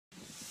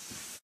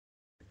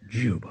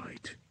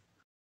GeopByte.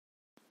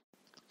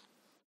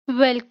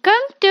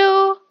 Welcome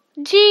to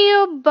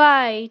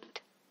GeopByte.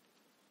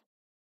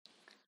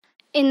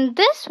 In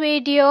this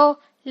video,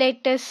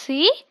 let us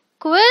see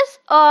quiz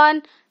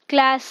on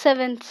Class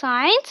 7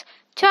 Science,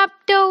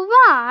 Chapter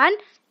 1,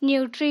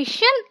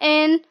 Nutrition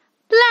in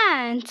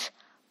Plants,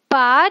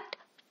 Part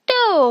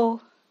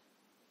 2.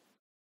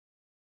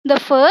 The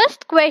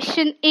first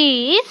question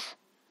is: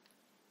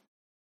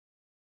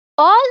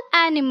 all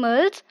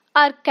animals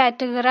are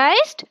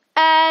categorized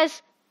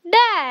as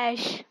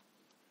dash.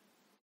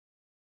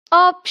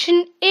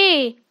 Option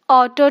A,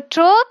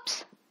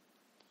 autotrophs.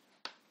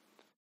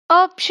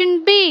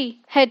 Option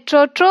B,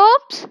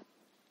 heterotrophs.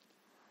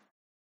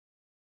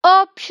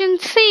 Option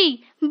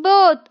C,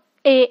 both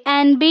A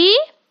and B.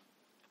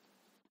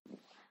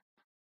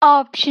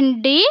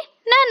 Option D,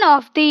 none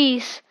of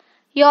these.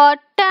 Your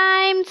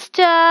time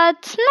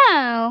starts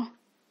now.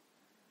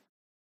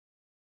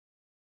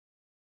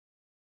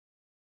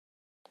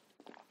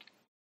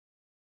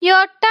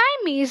 Your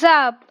time is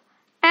up,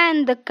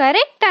 and the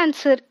correct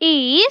answer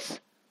is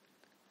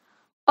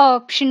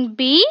option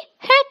B,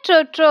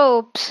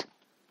 heterotrophs.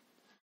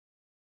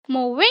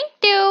 Moving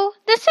to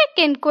the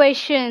second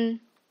question.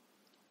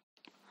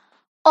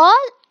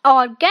 All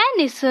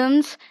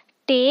organisms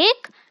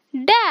take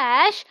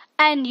dash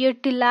and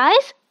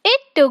utilize it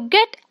to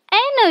get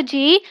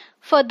energy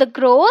for the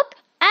growth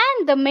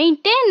and the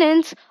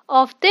maintenance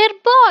of their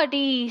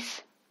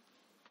bodies.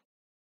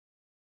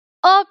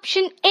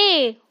 Option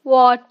A,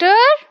 water.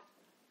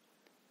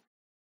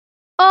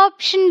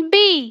 Option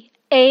B,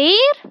 air.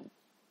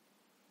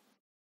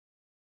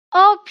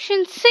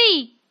 Option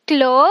C,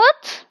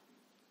 clothes.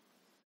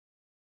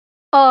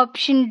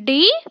 Option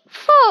D,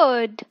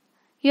 food.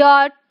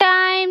 Your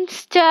time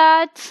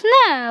starts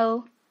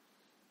now.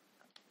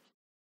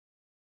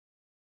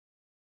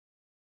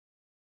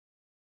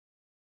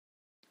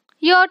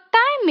 Your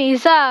time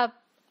is up,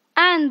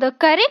 and the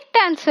correct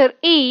answer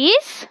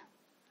is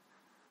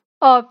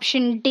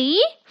option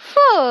D,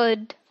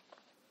 food.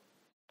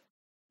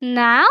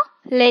 Now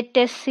let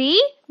us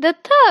see the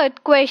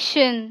third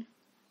question.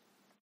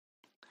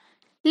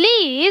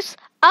 Leaves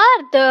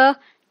are the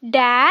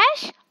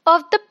dash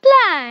of the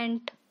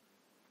plant.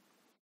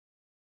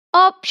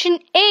 Option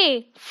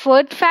A,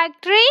 food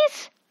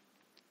factories.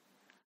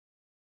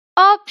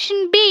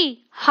 Option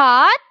B,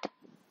 heart.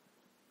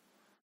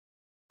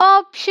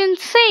 Option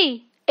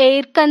C,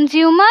 air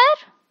consumer.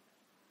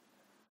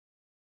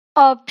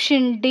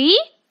 Option D,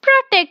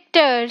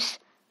 protectors.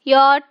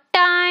 Your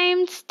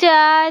time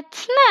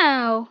starts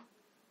now.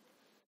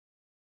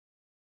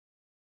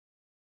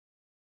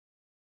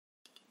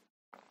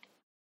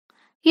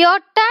 Your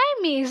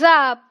time is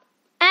up,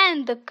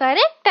 and the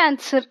correct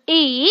answer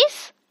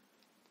is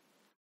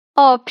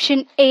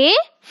option A,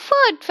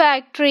 food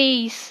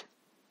factories.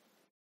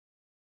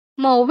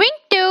 Moving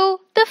to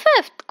the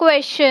fifth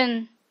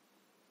question.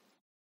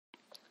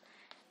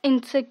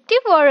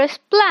 Insectivorous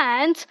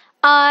plants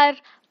are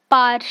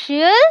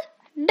partial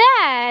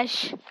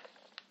dash.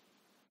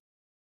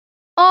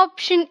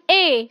 Option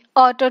A,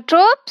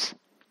 autotrophs.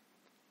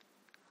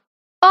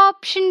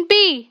 Option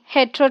B,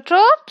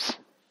 heterotrophs.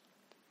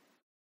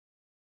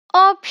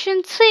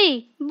 Option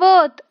C,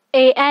 both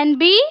A and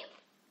B.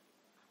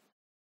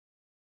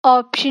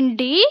 Option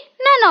D,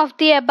 none of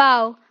the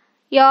above.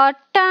 Your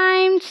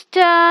time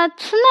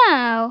starts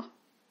now.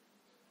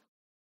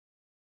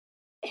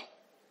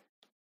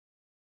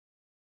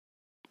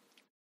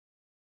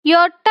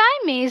 Your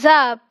time is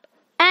up,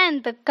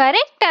 and the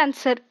correct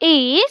answer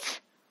is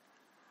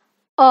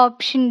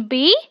option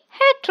B,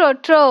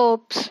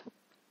 heterotrophs.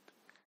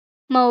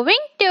 Moving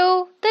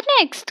to the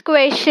next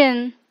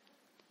question.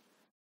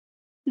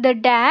 The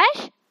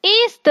dash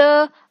is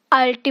the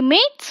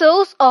ultimate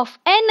source of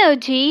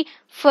energy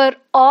for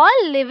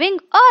all living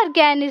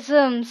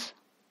organisms.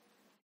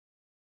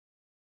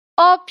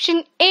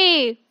 Option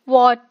A,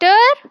 water.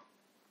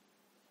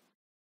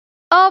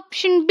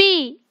 Option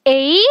B,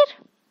 air.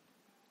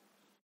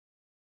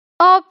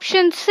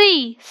 Option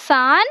C,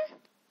 sun.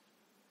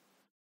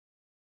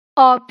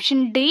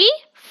 Option D,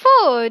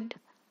 food.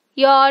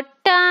 Your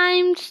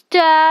time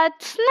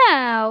starts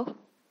now.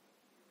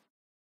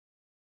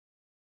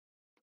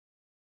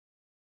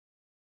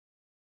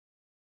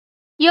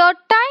 Your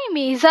time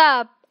is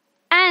up,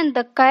 and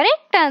the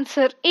correct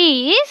answer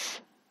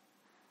is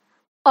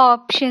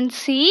option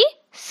C,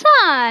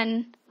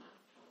 sun.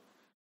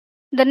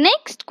 The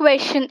next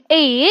question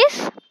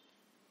is: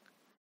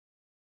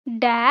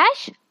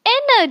 dash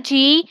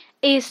energy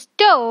is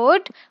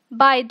stored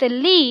by the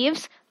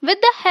leaves with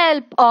the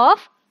help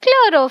of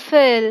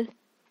chlorophyll.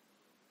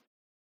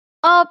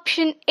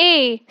 Option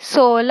A,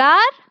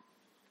 solar.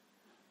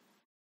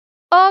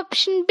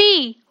 Option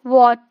B,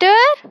 water.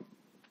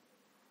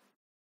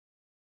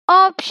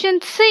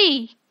 Option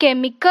C,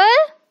 chemical.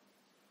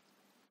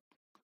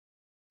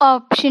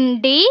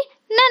 Option D,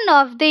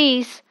 none of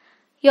these.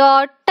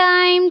 Your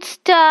time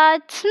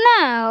starts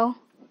now.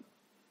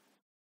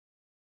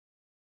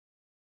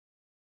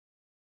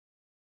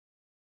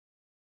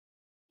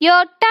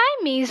 Your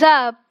time is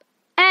up,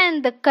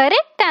 and the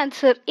correct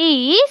answer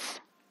is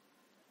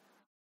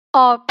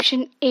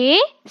option A,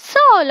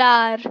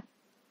 solar.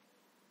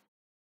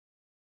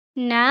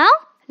 Now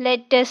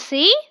let us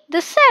see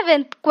the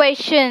seventh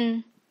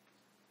question.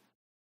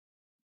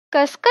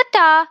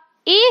 Cuscuta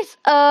is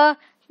a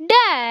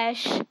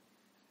dash.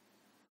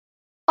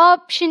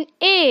 Option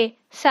A,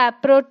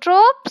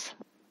 saprotrops.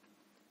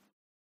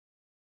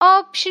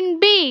 Option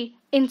B,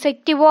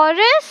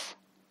 insectivorous.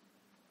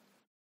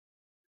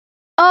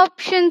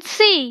 Option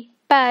C,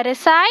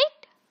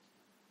 parasite.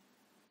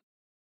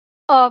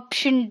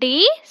 Option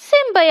D,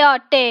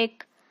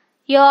 symbiotic.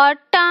 Your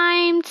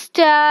time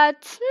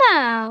starts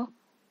now.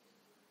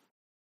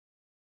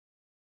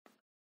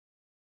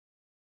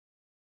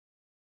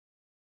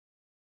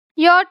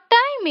 Your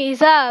time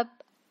is up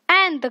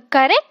and the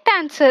correct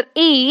answer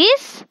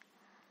is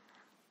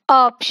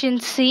option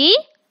C,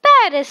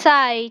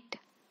 parasite.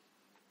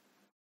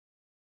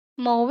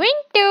 Moving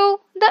to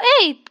the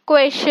eighth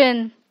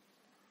question.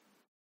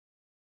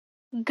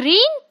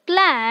 Green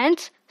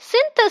plants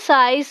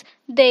synthesize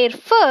their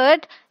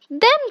food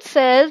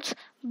themselves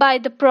by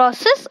the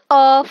process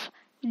of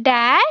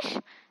dash.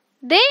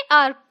 They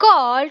are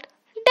called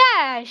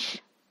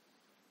dash.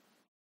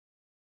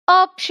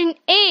 Option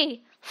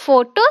A,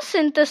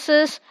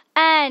 photosynthesis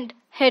and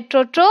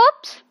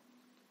heterotrophs.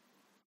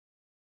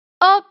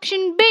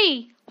 Option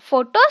B,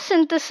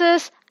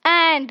 photosynthesis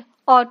and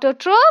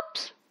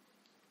autotrophs.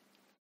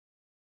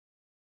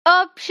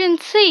 Option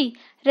C,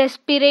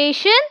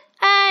 respiration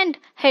and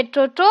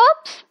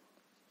heterotrophs.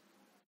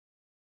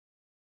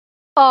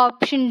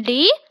 Option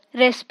D,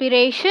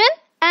 respiration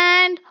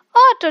and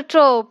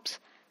autotrophs.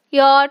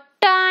 Your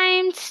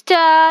time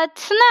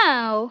starts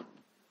now.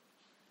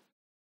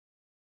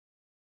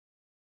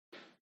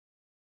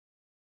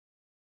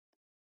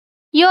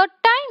 Your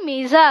time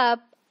is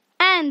up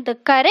and the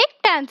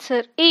correct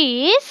answer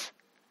is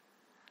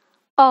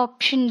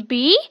option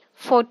B,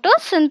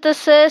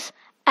 photosynthesis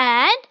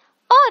and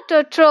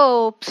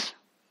autotrophs.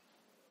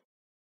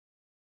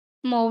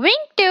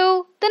 Moving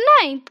to the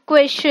ninth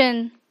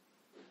question.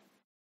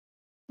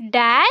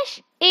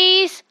 Dash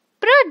is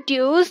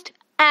produced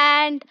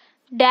and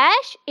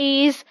dash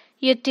is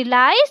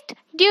utilized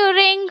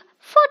during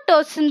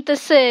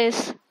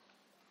photosynthesis.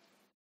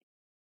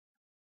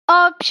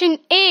 Option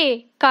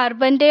A,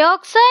 carbon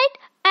dioxide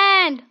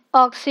and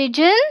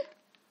oxygen.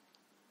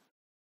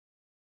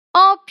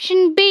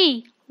 Option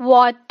B,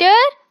 water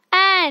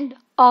and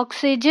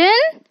oxygen.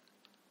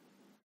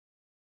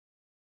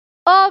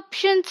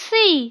 Option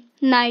C,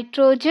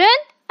 nitrogen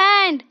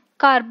and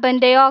carbon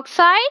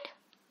dioxide.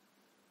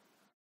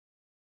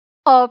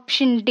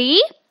 Option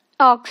D,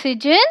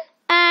 oxygen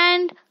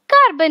and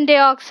carbon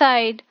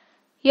dioxide.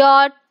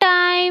 Your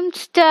time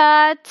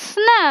starts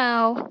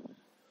now.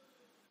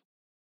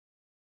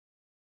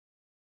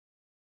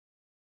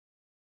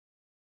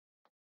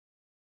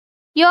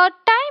 Your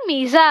time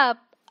is up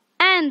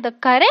and the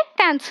correct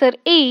answer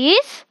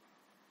is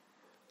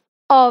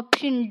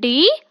option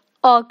D,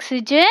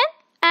 oxygen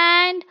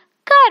and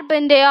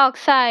carbon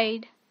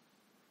dioxide.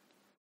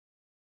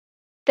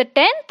 The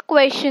 10th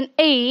question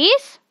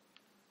is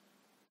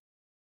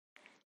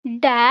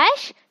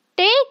dash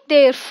take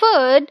their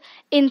food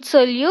in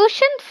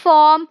solution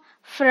form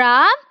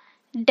from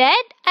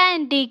dead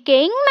and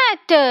decaying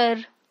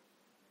matter.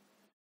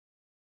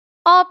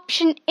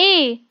 Option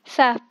A,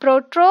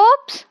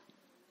 saprotrophs.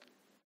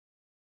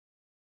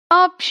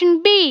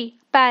 Option B,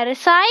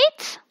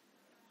 parasites.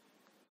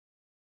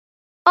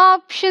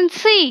 Option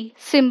C,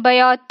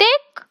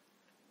 symbiotic.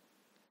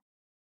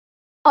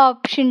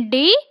 Option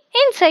D,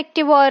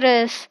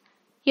 insectivorous.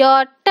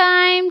 Your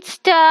time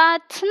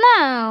starts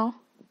now.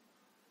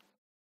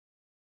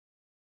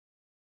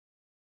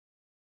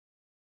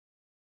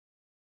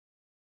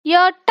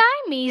 Your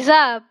time is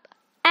up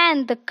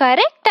and the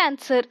correct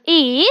answer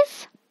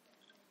is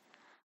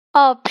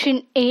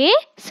option A,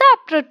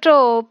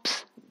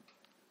 saprotrophs.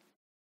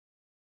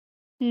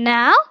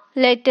 Now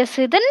let us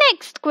see the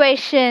next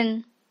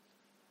question.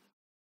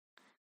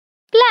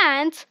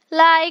 Plants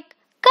like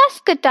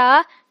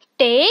Cuscuta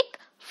take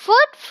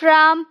food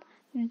from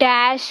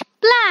dash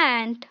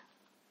plant.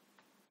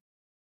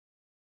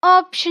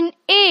 Option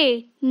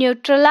A,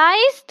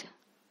 neutralized.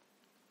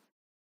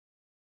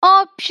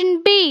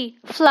 Option B,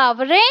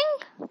 flowering.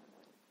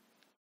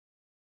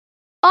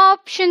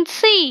 Option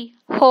C,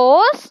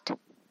 host.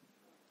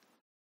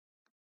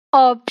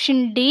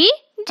 Option D,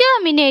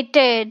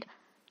 germinated.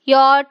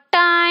 Your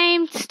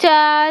time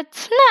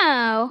starts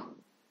now.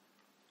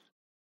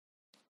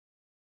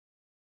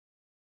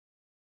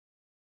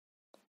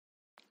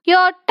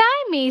 Your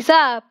time is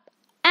up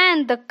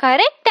and the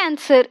correct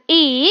answer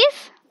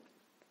is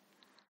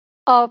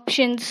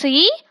option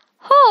C,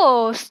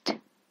 host.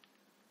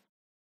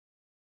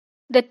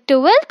 The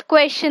 12th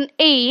question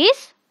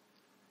is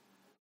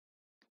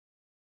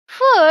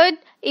food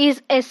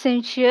is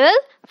essential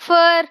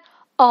for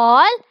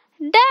all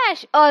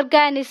dash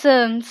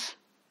organisms.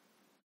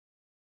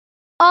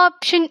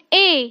 Option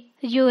A,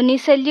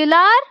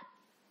 unicellular.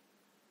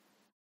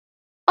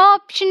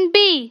 Option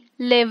B,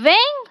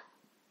 living.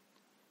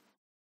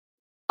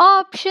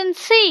 Option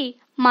C,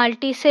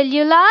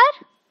 multicellular.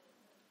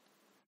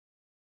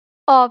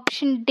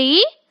 Option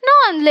D,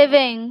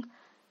 non-living.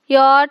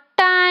 Your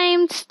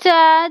time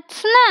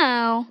starts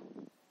now.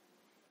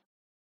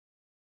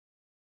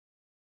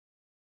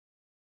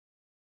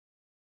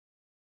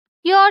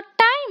 Your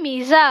time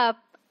is up.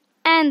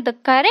 And the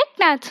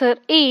correct answer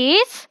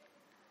is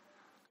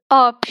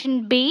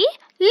option B,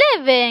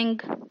 living.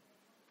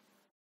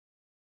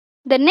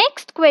 The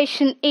next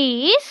question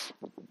is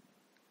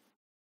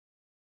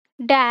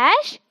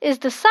dash is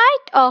the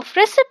site of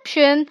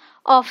reception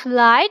of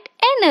light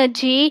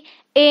energy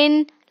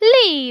in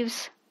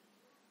leaves.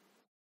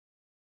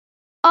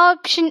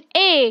 Option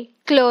A,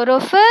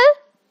 chlorophyll.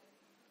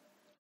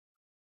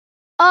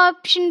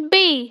 Option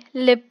B,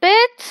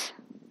 lipids.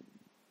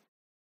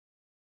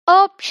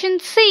 Option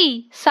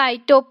C,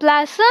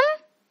 cytoplasm.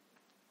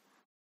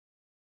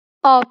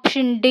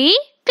 Option D,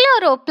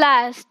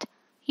 chloroplast.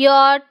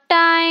 Your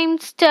time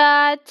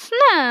starts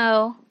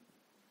now.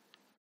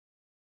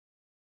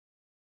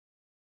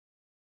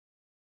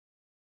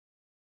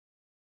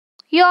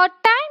 Your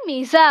time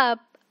is up.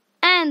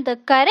 And the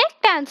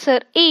correct answer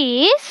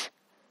is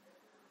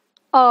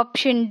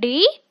option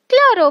D,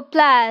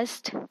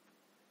 chloroplast.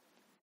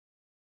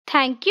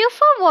 Thank you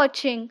for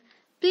watching.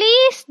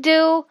 Please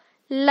do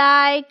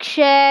like,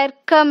 share,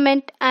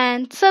 comment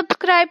and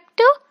subscribe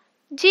to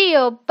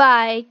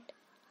GeopByte.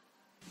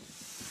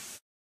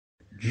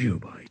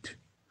 GeopByte.